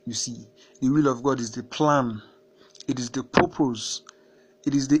You see, the will of God is the plan, it is the purpose,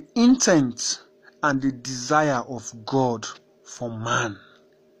 it is the intent and the desire of God for man.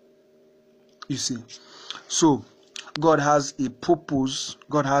 You see, so God has a purpose,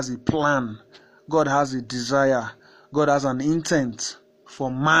 God has a plan, God has a desire, God has an intent for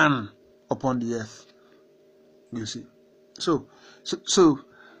man upon the earth. You see, so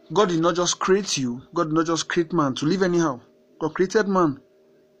God did not just create you, God did not just create man to live anyhow. God created man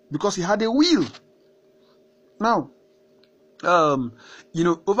because he had a will. Now, over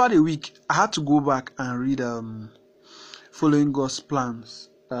the week I had to go back and read Following God's Plans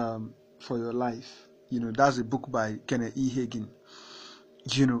for Your Life. That's a book by Kenneth E. Hagin.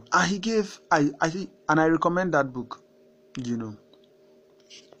 And he gave I recommend that book.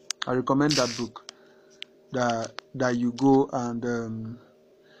 I recommend that book that you go and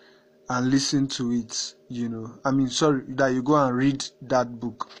listen to it. That you go and read that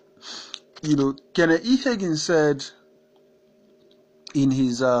book. Kenneth E. Hagin said in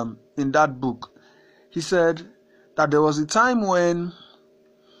his in that book, he said that there was a time when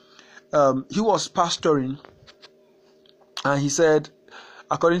he was pastoring, and he said,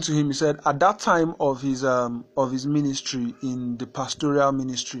 according to him, he said at that time of his ministry, in the pastoral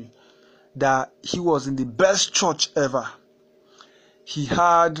ministry, that he was in the best church ever. He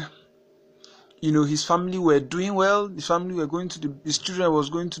had, his family were doing well. His family were his children was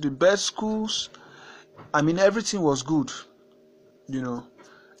going to the best schools. Everything was good.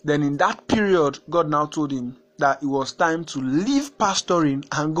 Then in that period, God now told him that it was time to leave pastoring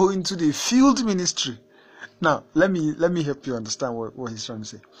and go into the field ministry. Now, let me help you understand what he's trying to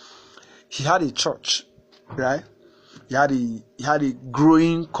say. He had a church, right? He had a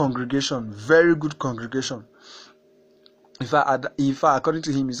growing congregation, very good congregation. In fact, according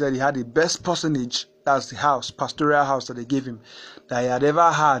to him, he said he had the best personage. That's the pastoral house that they gave him, that he had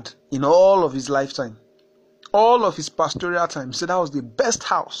ever had in all of his lifetime. All of his pastoral time. He said that was the best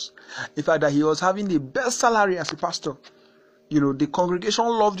house. In fact, that he was having the best salary as a pastor. The congregation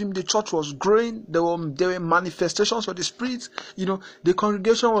loved him. The church was growing. There were manifestations of the Spirit. The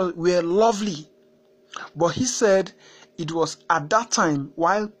congregation were lovely. But he said it was at that time,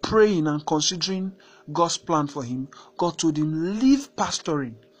 while praying and considering God's plan for him, God told him, leave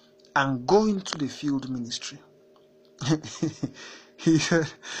pastoring and go into the field ministry. He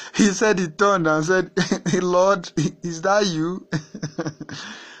said he turned and said, Lord, is that you?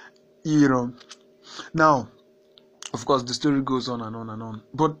 Now, of course, the story goes on and on and on.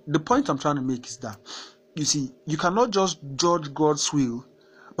 But the point I'm trying to make is that, you see, you cannot just judge God's will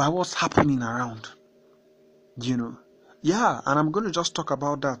by what's happening around. Yeah, and I'm going to just talk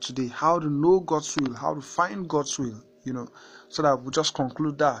about that today. How to know God's will, how to find God's will, so that we'll just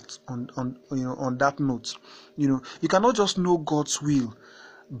conclude that on that note. You cannot just know God's will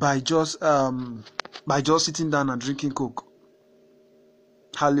by just sitting down and drinking Coke.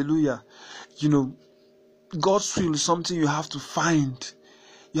 Hallelujah. God's will is something you have to find.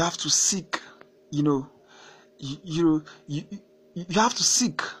 You have to seek. You have to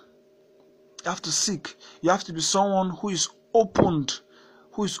seek. You have to seek. You have to be someone who is opened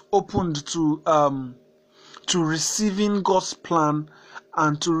to receiving God's plan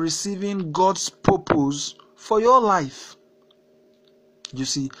and to receiving God's purpose for your life. You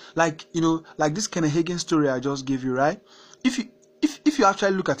see, like this Kenneth Hagin story I just gave you, right? If you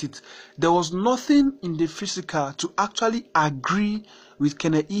actually look at it, there was nothing in the physical to actually agree with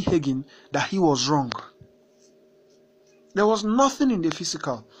Kenneth E. Hagin that he was wrong. There was nothing in the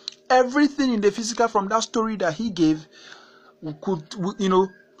physical. Everything in the physical from that story that he gave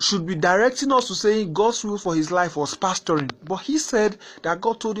should be directing us to saying God's will for his life was pastoring. But he said that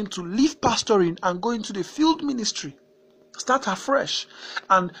God told him to leave pastoring and go into the field ministry. Start afresh.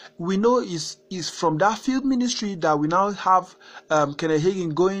 And we know is from that field ministry that we now have Kenneth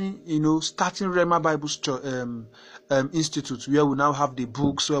Hagin going, starting Rema Bible Institute, where we now have the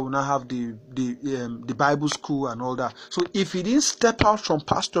books, where we now have the Bible school and all that. So if he didn't step out from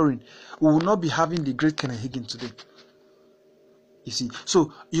pastoring, we will not be having the great Kenneth Hagin today. You see,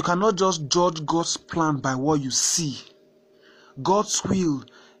 so you cannot just judge God's plan by what you see. God's will,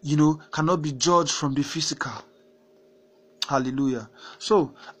 cannot be judged from the physical. Hallelujah.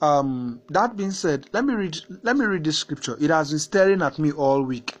 So, that being said, let me read this scripture. It has been staring at me all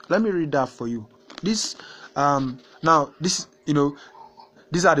week. Let me read that for you. These are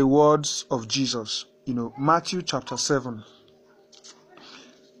the words of Jesus. Matthew chapter 7.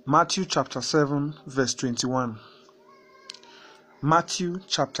 Matthew chapter 7, verse 21. Matthew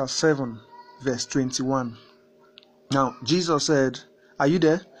chapter 7, verse 21. Now, Jesus said, are you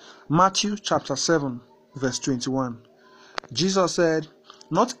there? Matthew chapter 7, verse 21. Jesus said,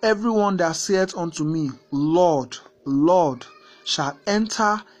 Not everyone that saith unto me, Lord, Lord, shall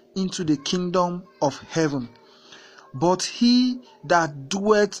enter into the kingdom of heaven, but he that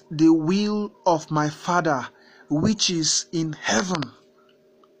doeth the will of my Father which is in heaven.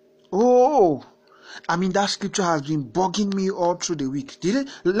 Oh, I mean, that scripture has been bugging me all through the week.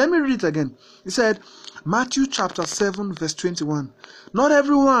 Let me read it again. It said, Matthew chapter 7, verse 21. Not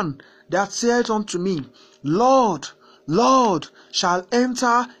everyone that saith unto me, Lord, Lord, shall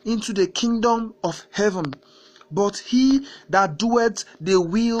enter into the kingdom of heaven, but he that doeth the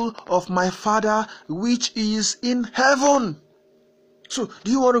will of my Father which is in heaven. So,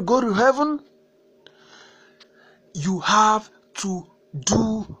 do you want to go to heaven? You have to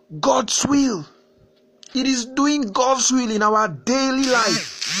do God's will. It is doing God's will in our daily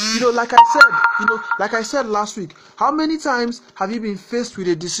life. Like I said last week, how many times have you been faced with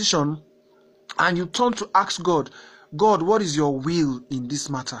a decision and you turn to ask God, what is your will in this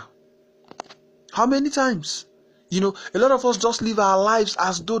matter? How many times? A lot of us just live our lives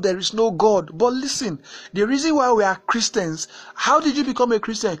as though there is no God. But listen, the reason why we are Christians, how did you become a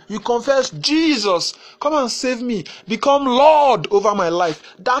Christian? You confess, Jesus, come and save me. Become Lord over my life.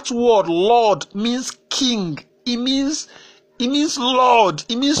 That word, Lord, means king. It means Lord.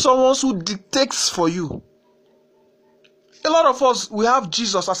 It means someone who dictates for you. A lot of us, we have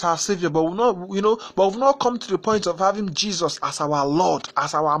Jesus as our Savior, but we've not come to the point of having Jesus as our Lord,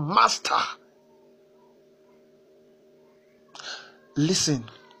 as our Master. Listen,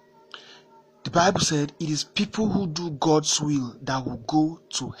 the Bible said it is people who do God's will that will go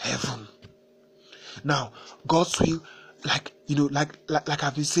to heaven. Now, God's will, like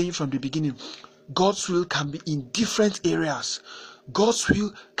I've been saying from the beginning, God's will can be in different areas. God's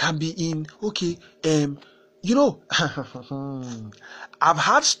will can be in, I've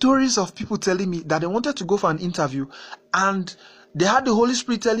had stories of people telling me that they wanted to go for an interview and they had the Holy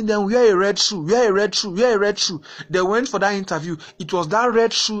Spirit telling them, wear a red shoe, wear a red shoe, wear a red shoe. They went for that interview. It was that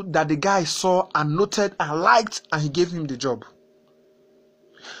red shoe that the guy saw and noted and liked, and he gave him the job.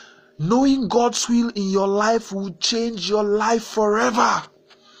 Knowing God's will in your life will change your life forever.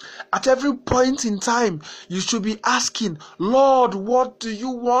 At every point in time, you should be asking, Lord, what do you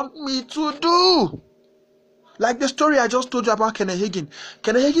want me to do? Like the story I just told you about Kenneth Hagin.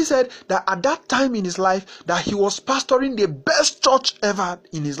 Kenneth Hagin said that at that time in his life, that he was pastoring the best church ever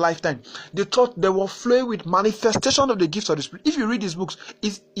in his lifetime. The church, they were flowing with manifestation of the gifts of the Spirit. If you read his books,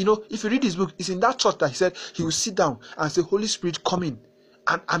 it's in that church that he said he will sit down and say, Holy Spirit, come in.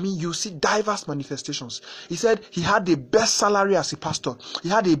 And you see diverse manifestations. He said he had the best salary as a pastor. He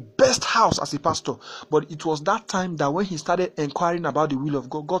had the best house as a pastor. But it was that time that when he started inquiring about the will of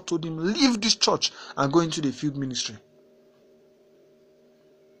God, God told him, leave this church and go into the field ministry.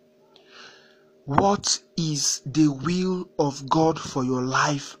 What is the will of God for your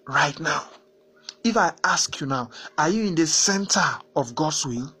life right now? If I ask you now, are you in the center of God's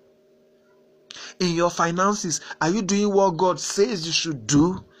will? In your finances, are you doing what God says you should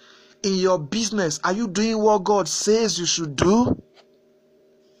do? In your business, are you doing what God says you should do?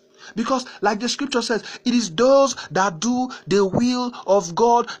 Because like the scripture says, it is those that do the will of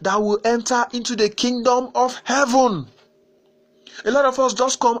God that will enter into the kingdom of heaven. A lot of us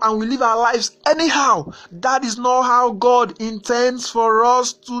just come and we live our lives anyhow. That is not how God intends for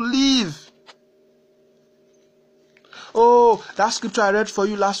us to live. Oh, that scripture I read for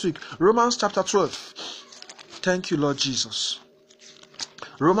you last week. Romans chapter 12. Thank you, Lord Jesus.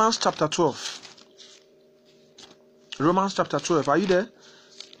 Romans chapter 12. Romans chapter 12. Are you there?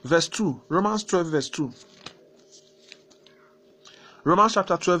 Verse 2. Romans 12 verse 2. Romans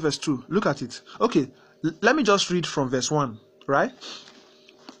chapter 12 verse 2. Look at it. Okay, let me just read from verse 1. Right?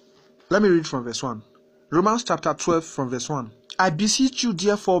 Let me read from verse 1. Romans chapter 12 from verse 1. I beseech you,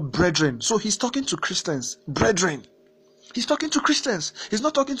 therefore, brethren. So he's talking to Christians. Brethren. He's talking to Christians. He's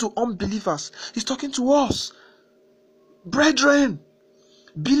not talking to unbelievers. He's talking to us. Brethren,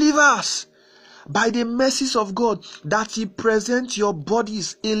 believers, by the mercies of God, that ye present your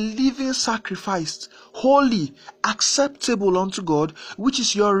bodies a living sacrifice, holy, acceptable unto God, which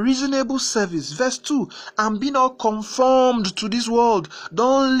is your reasonable service. Verse 2, and be not conformed to this world.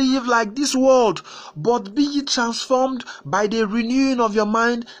 Don't live like this world, but be ye transformed by the renewing of your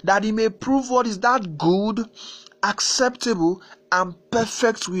mind, that ye may prove what is that good, acceptable and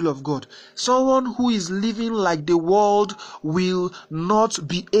perfect will of God. Someone who is living like the world will not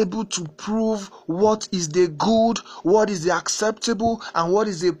be able to prove what is the good, what is the acceptable, and what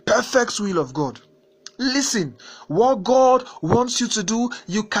is the perfect will of God. Listen, what God wants you to do,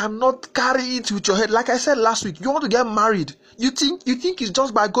 you cannot carry it with your head. Like I said last week, you want to get married. You think it's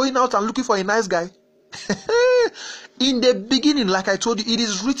just by going out and looking for a nice guy? In the beginning, like I told you, it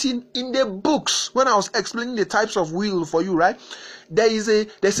is written in the books. When I was explaining the types of will for you, right? There's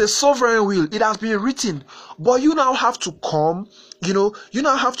a sovereign will. It has been written. But you now have to come, you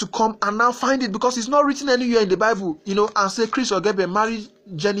now have to come and now find it, because it's not written anywhere in the Bible, and say Chris Ogebe married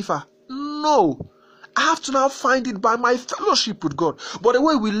Jennifer. No. I have to now find it by my fellowship with God. But the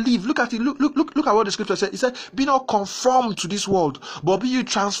way we live, look at it, look at what the scripture said. It said, be not conformed to this world, but be you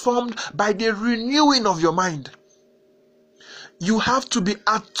transformed by the renewing of your mind. You have to be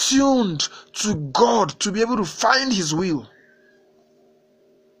attuned to God to be able to find his will.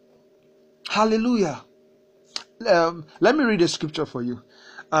 Hallelujah. Let me read a scripture for you.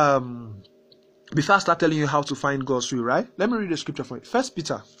 Before I start telling you how to find God's will, right? Let me read a scripture for you. First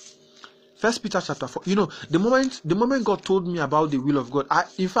Peter chapter 4. The moment God told me about the will of God,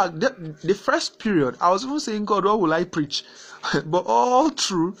 in fact, the first period, I was even saying, God, what will I preach? But all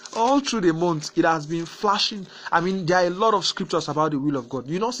through the months, it has been flashing. I mean, there are a lot of scriptures about the will of God.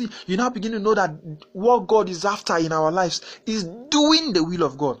 You now begin to know that what God is after in our lives is doing the will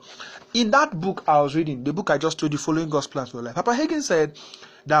of God. In that book I was reading, the book I just told you, Following God's Plans for Your Life, Papa Hagin said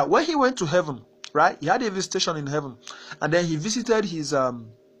that when he went to heaven, right, he had a visitation in heaven, and then he visited he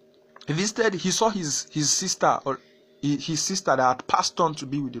saw his sister, or his sister that had passed on to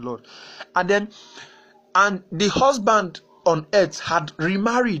be with the Lord, and the husband on earth had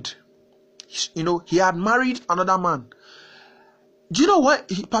remarried. He had married another man. Do you know what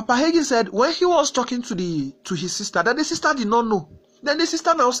Papa Hagin said when he was talking to his sister, that the sister did not know? Then the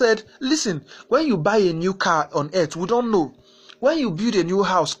sister now said, listen, when you buy a new car on earth, we don't know. When you build a new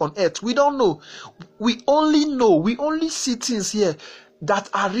house on earth, we don't know. We only see things here that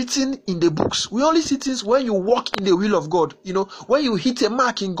are written in the books. We only see things when you walk in the will of God. When you hit a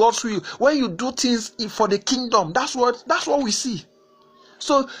mark in God's will, when you do things for the kingdom, that's what we see.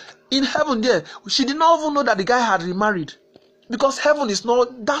 So in heaven there, she did not even know that the guy had remarried, because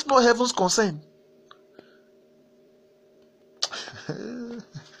that's not heaven's concern.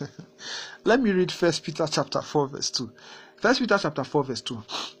 Let me read 1 Peter chapter 4 verse 2. 1 Peter chapter 4 verse 2.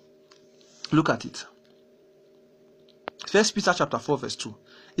 Look at it. 1 Peter chapter 4 verse 2.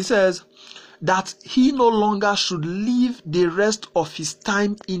 It says that he no longer should live the rest of his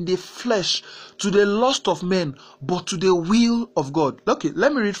time in the flesh to the lust of men, but to the will of God. Okay,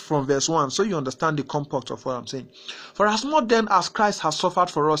 let me read from verse 1 so you understand the comport of what I'm saying. For as much then as Christ has suffered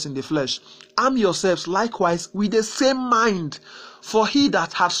for us in the flesh, arm yourselves likewise with the same mind. For he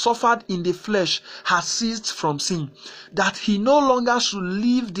that had suffered in the flesh has ceased from sin, that he no longer should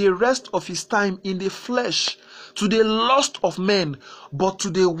live the rest of his time in the flesh to the lust of men, but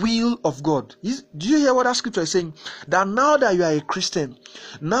to the will of God. Do you hear what that scripture is saying? That now that you are a Christian,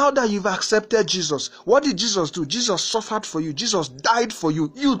 now that you've accepted Jesus, what did Jesus do? Jesus suffered for you. Jesus died for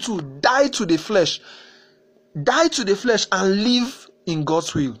you. You too, die to the flesh. Die to the flesh and live in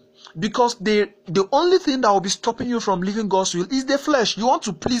God's will. Because the only thing that will be stopping you from living God's will is the flesh. You want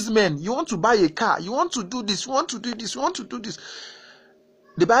to please men. You want to buy a car. You want to do this. You want to do this. You want to do this.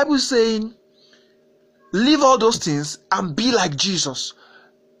 The Bible is saying, leave all those things and be like Jesus.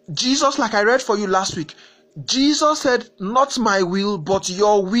 Jesus, like I read for you last week, Jesus said, not my will, but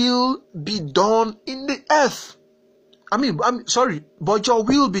your will be done in the earth. I'm sorry, but your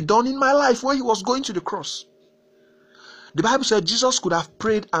will be done in my life, when he was going to the cross. The Bible said Jesus could have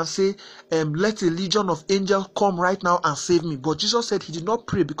prayed and say, let a legion of angels come right now and save me. But Jesus said he did not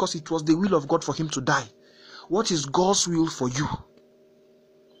pray because it was the will of God for him to die. What is God's will for you?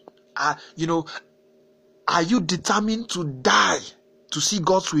 Are you determined to die to see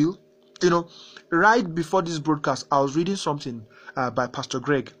God's will? Right before this broadcast, I was reading something by Pastor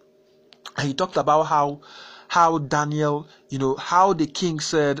Greg. And he talked about how Daniel, how the king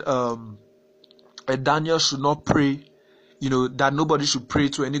said Daniel should not pray, that nobody should pray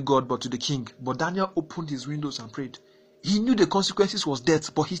to any god but to the king. But Daniel opened his windows and prayed. He knew the consequences was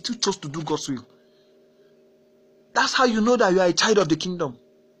death, but he still chose to do God's will. That's how you know that you are a child of the kingdom.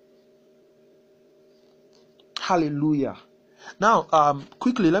 Hallelujah. Now,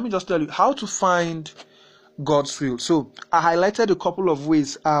 quickly, let me just tell you how to find God's will. So, I highlighted a couple of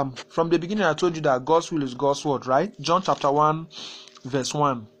ways. From the beginning, I told you that God's will is God's word, right? John chapter 1, verse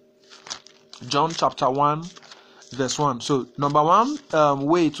 1. John chapter 1, verse 1. So, number one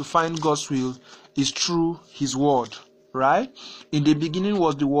way to find God's will is through his word, right? In the beginning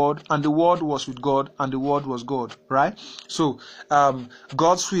was the word, and the word was with God, and the word was God, right? So,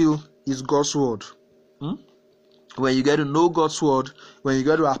 God's will is God's word. When you get to know God's word, when you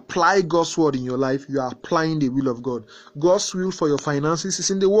get to apply God's word in your life, you are applying the will of God. God's will for your finances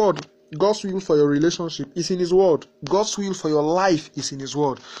is in the word. God's will for your relationship is in His Word. God's will for your life is in His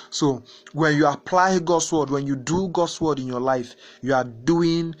Word. So when you apply God's Word, when you do God's Word in your life, you are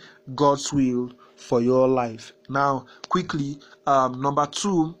doing God's will for your life. Now, quickly, number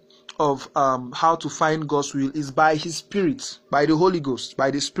 2 of how to find God's will is by His Spirit, by the Holy Ghost,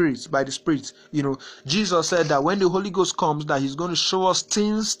 by the Spirit. You know, Jesus said that when the Holy Ghost comes, that He's going to show us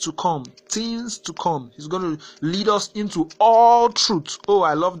things to come. He's going to lead us into all truth. Oh,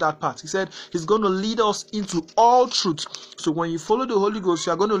 I love that part. He said He's going to lead us into all truth. So when you follow the Holy Ghost,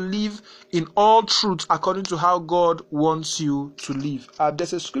 you are going to live in all truth according to how God wants you to live.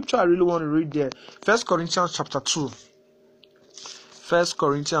 There's a scripture I really want to read there. 1 Corinthians chapter 2. 1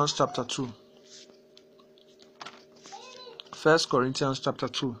 Corinthians chapter 2. 1 Corinthians chapter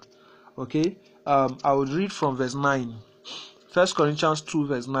 2. Okay. I will read from verse 9. 1 Corinthians 2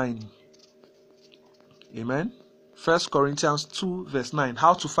 verse 9. Amen. 1 Corinthians 2 verse 9.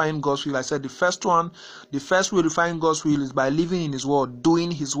 How to find God's will. I said the first way to find God's will is by living in His Word, doing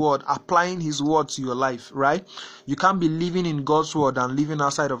His Word, applying His Word to your life, right? You can't be living in God's Word and living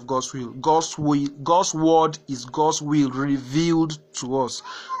outside of God's will. God's Word is God's will revealed to us.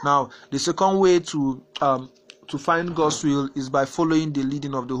 Now, the second way to find God's will is by following the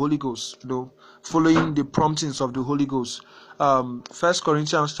leading of the Holy Ghost, following the promptings of the Holy Ghost. 1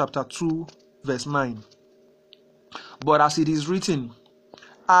 Corinthians chapter 2 verse 9. But as it is written,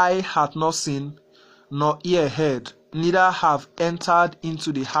 eye hath not seen, nor ear heard, neither have entered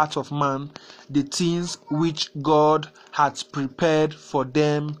into the heart of man the things which God hath prepared for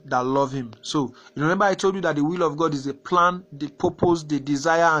them that love Him. So, remember I told you that the will of God is the plan, the purpose, the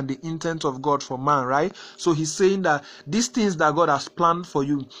desire, and the intent of God for man, right? So He's saying that these things that God has planned for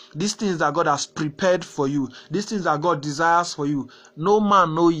you, these things that God has prepared for you, these things that God desires for you, no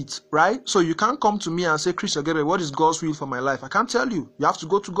man know it, right? So you can't come to me and say, Chris Ogebe, what is God's will for my life? I can't tell you. You have to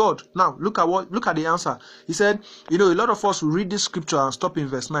go to God. Now, look at the answer. He said, a lot of us will read this scripture and stop in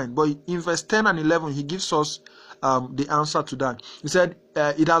verse 9, but in verse 10 and 11, He gives us the answer to that. He said,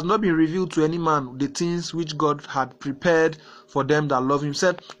 it has not been revealed to any man the things which God had prepared for them that love Him. He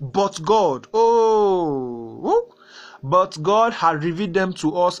said, but God had revealed them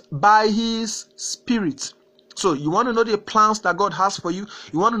to us by His Spirit. So you want to know the plans that God has for you?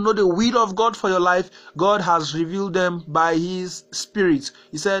 You want to know the will of God for your life? God has revealed them by His Spirit.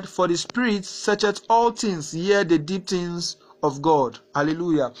 He said, for the Spirit searcheth all things, yea, the deep things of God.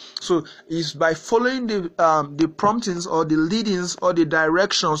 Hallelujah. So it's by following the promptings or the leadings or the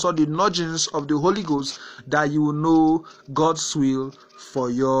directions or the nudgings of the Holy Ghost that you will know God's will for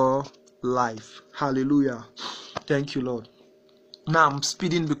your life. Hallelujah. Thank you, Lord. Now I'm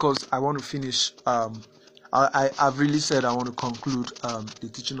speeding because I want to finish. I've really said I want to conclude the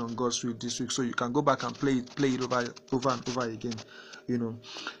teaching on God's will this week, so you can go back and play it over and over again.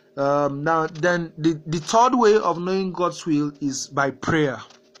 Now then the third way of knowing God's will is by prayer.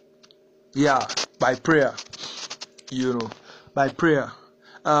 Yeah, by prayer. By prayer.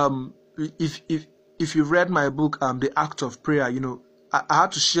 If you've read my book, The Act of Prayer, I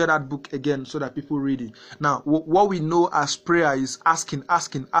had to share that book again so that people read it. Now, what we know as prayer is asking.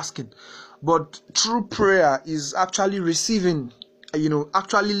 But true prayer is actually receiving,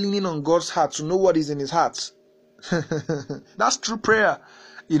 actually leaning on God's heart to know what is in His heart. That's true prayer.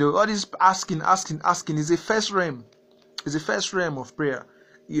 All this asking is a first realm. It's the first realm of prayer.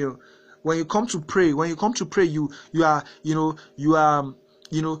 When you come to pray, you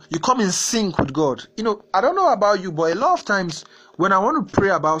come in sync with God. I don't know about you, but a lot of times when I want to pray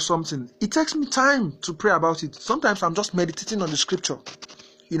about something, it takes me time to pray about it. Sometimes I'm just meditating on the scripture.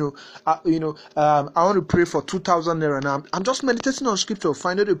 I want to pray for 2,000 naira now. I'm just meditating on scripture,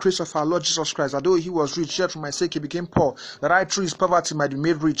 finding the grace of our Lord Jesus Christ, that though He was rich, yet for my sake He became poor, that I through His poverty might be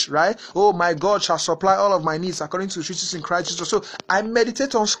made rich, right? Oh, my God shall supply all of my needs according to His riches in Christ Jesus. So I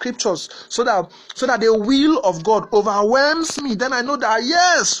meditate on scriptures so that the will of God overwhelms me. Then I know that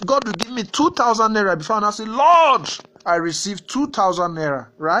yes, God will give me 2,000 naira before, and I say, Lord, I received 2,000 naira,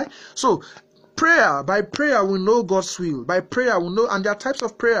 right? So by prayer we know God's will. By prayer we know, and there are types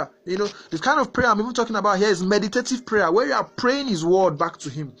of prayer. The kind of prayer I'm even talking about here is meditative prayer, where you are praying His word back to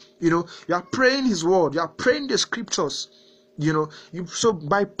Him. You are praying His word. You are praying the scriptures. So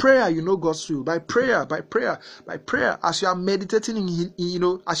by prayer you know God's will. By prayer, as you are meditating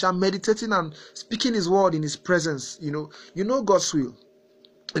as you are meditating and speaking His word in His presence, you know God's will.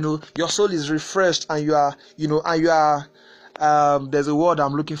 Your soul is refreshed, and you are there's a word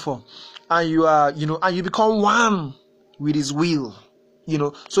I'm looking for. And you are, and you become one with His will,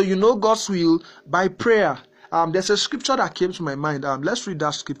 So God's will by prayer. There's a scripture that came to my mind. Let's read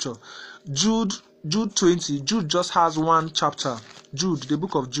that scripture. Jude 20. Jude just has one chapter. Jude, the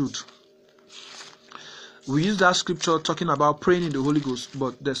book of Jude. We use that scripture talking about praying in the Holy Ghost,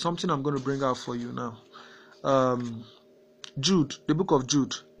 but there's something I'm going to bring out for you now. Jude, the book of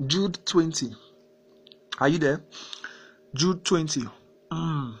Jude, Jude 20. Are you there? Jude 20.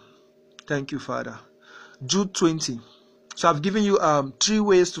 Thank you, Father. Jude 20. So I've given you 3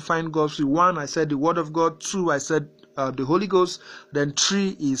 ways to find God's will. 1, I said the Word of God. 2, I said the Holy Ghost. Then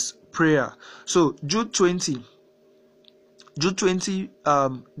 3 is prayer. So Jude 20. Jude 20,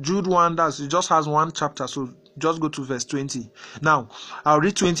 Jude 1, it just has 1 chapter, so just go to verse 20. Now, I'll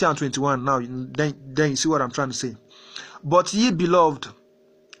read 20 and 21 now, then you see what I'm trying to say. But ye beloved,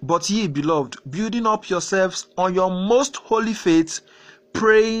 building up yourselves on your most holy faith,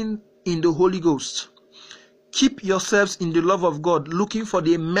 praying in the Holy Ghost. Keep yourselves in the love of God, looking for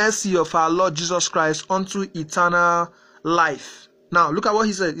the mercy of our Lord Jesus Christ unto eternal life. Now, look at what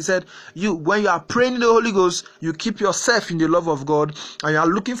he said. He said, when you are praying in the Holy Ghost, you keep yourself in the love of God, and you are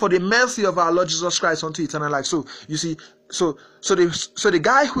looking for the mercy of our Lord Jesus Christ unto eternal life. So, you see, so the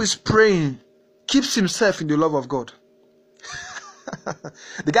guy who is praying keeps himself in the love of God.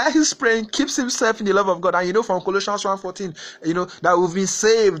 The guy who's praying keeps himself in the love of God. And from Colossians 1:14, that we've been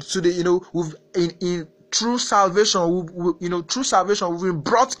saved to the, we've in true salvation, through salvation, we've been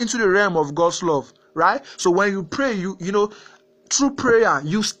brought into the realm of God's love, right? So when you pray, through prayer,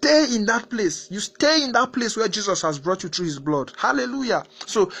 you stay in that place. You stay in that place where Jesus has brought you through his blood. Hallelujah.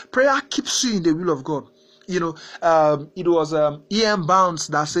 So prayer keeps you in the will of God. It was E.M. Bounds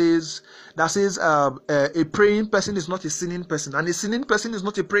that says a praying person is not a sinning person, and a sinning person is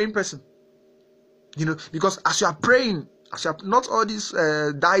not a praying person. Because as you are praying, not all this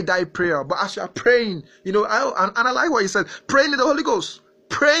die prayer, but as you are praying, and I like what he said, praying in the Holy Ghost,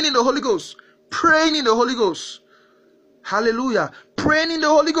 praying in the Holy Ghost, praying in the Holy Ghost. Hallelujah. Praying in the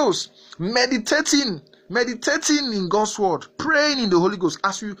Holy Ghost, meditating in God's word, praying in the Holy Ghost.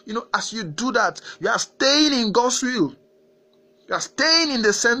 As you do that, you are staying in God's will. You are staying in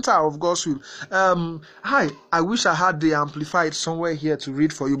the center of God's will. I wish I had the Amplified somewhere here to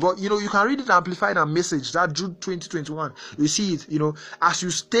read for you, but you can read it Amplified and Message, that Jude 20:21. You see it, as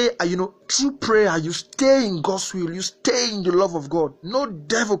you stay, through prayer, you stay in God's will, you stay in the love of God. No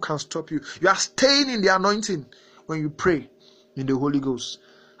devil can stop you. You are staying in the anointing when you pray in the Holy Ghost.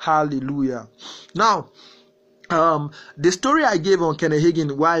 Hallelujah. Now, the story I gave on Kenneth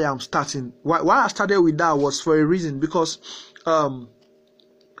Hagin, why I started with that was for a reason, because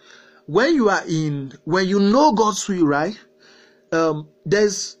when you know God's will, right, you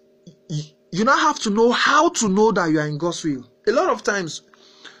now have to know how to know that you are in God's will. A lot of times,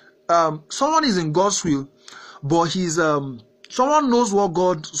 someone is in God's will, but someone knows what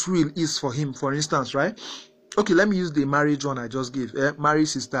God's will is for him, for instance, right? Okay, let me use the marriage one I just gave. Marry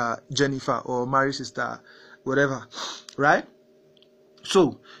Sister Jennifer or marry Sister whatever, right?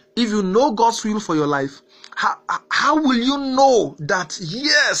 So, if you know God's will for your life, how will you know that,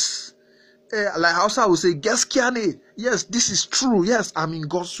 yes, like Hausa will say, yes, this is true. Yes, I'm in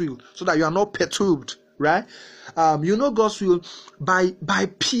God's will, so that you are not perturbed, right? You know God's will by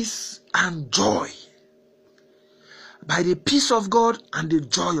peace and joy. By the peace of God and the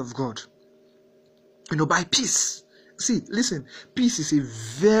joy of God. By peace. See, listen, peace is a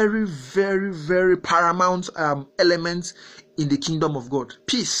very, very, very paramount element in the kingdom of God.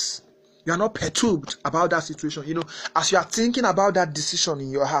 Peace. You are not perturbed about that situation. As you are thinking about that decision in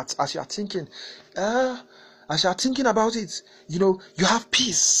your heart, as you are thinking about it, you have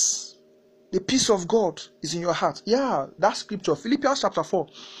peace. The peace of God is in your heart. Yeah, that scripture, Philippians chapter 4.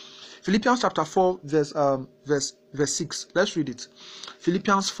 Philippians chapter 4, verse 6. Let's read it.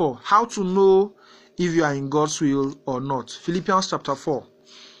 Philippians 4. How to know if you are in God's will or not. Philippians chapter 4.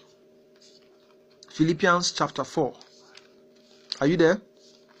 Philippians chapter 4. Are you there?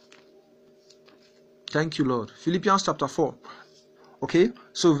 Thank you, Lord. Philippians chapter 4. Okay,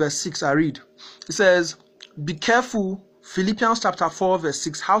 so verse 6 I read. It says, be careful. Philippians chapter 4 verse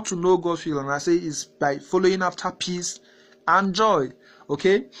 6. How to know God's will. And I say is by following after peace and joy.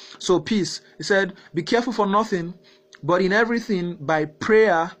 Okay, so peace. It said, be careful for nothing, but in everything by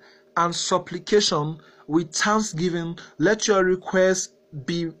prayer and supplication with thanksgiving, let your requests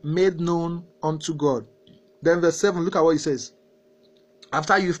be made known unto God. Then verse 7, look at what it says.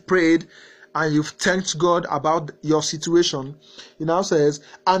 After you've prayed and you've thanked God about your situation, it now says,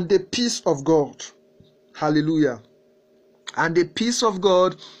 and the peace of God, hallelujah, and the peace of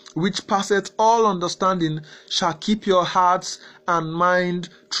God which passeth all understanding shall keep your hearts and mind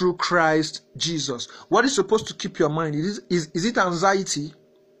through Christ Jesus. What is supposed to keep your mind? Is it anxiety?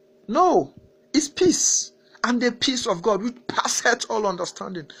 No, it's peace. and the peace of God which passeth all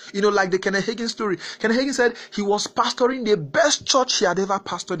understanding. Like the Kenneth Hagin story. Kenneth Hagin said he was pastoring the best church he had ever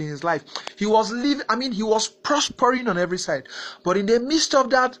pastored in his life. He was he was prospering on every side. But in the midst of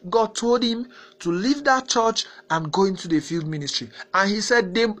that, God told him to leave that church and go into the field ministry. And he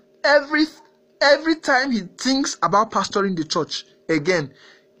said every time he thinks about pastoring the church again,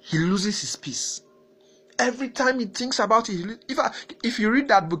 he loses his peace. Every time he thinks about it, if you read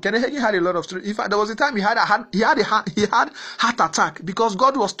that book, Kenneth Hagin had a lot of stories. In fact, there was a time he had heart attack because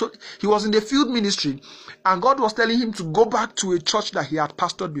he was in the field ministry, and God was telling him to go back to a church that he had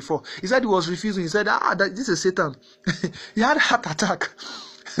pastored before. He said he was refusing. He said, this is Satan. He had a heart attack.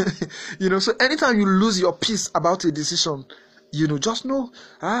 So anytime you lose your peace about a decision, just know,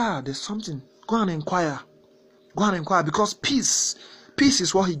 there's something. Go and inquire. Because peace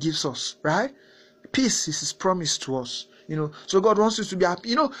is what he gives us, right? Peace is his promise to us. So God wants you to be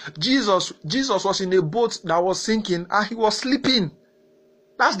happy. Jesus was in a boat that was sinking and he was sleeping.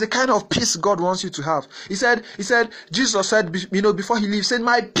 That's the kind of peace God wants you to have. Jesus said, before he leaves, said,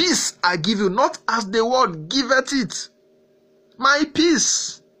 my peace I give you, not as the world giveth it. My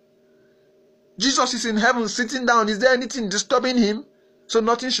peace. Jesus is in heaven sitting down. Is there anything disturbing him? So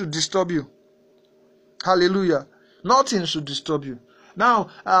nothing should disturb you. Hallelujah. Nothing should disturb you. Now,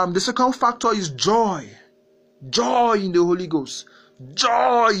 the second factor is joy. Joy in the Holy Ghost.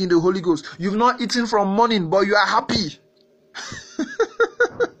 Joy in the Holy Ghost. You've not eaten from morning, but you are happy.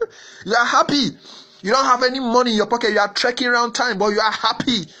 You are happy. You don't have any money in your pocket. You are trekking around town, but you are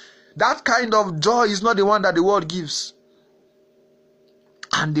happy. That kind of joy is not the one that the world gives.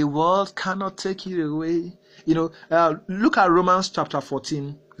 And the world cannot take it away. Look at Romans chapter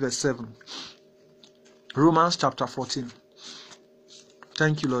 14, verse 7. Romans chapter 14.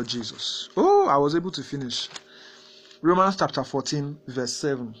 Thank you, Lord Jesus. Oh, I was able to finish. Romans chapter 14, verse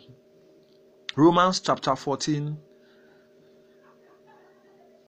 7. Romans chapter 14,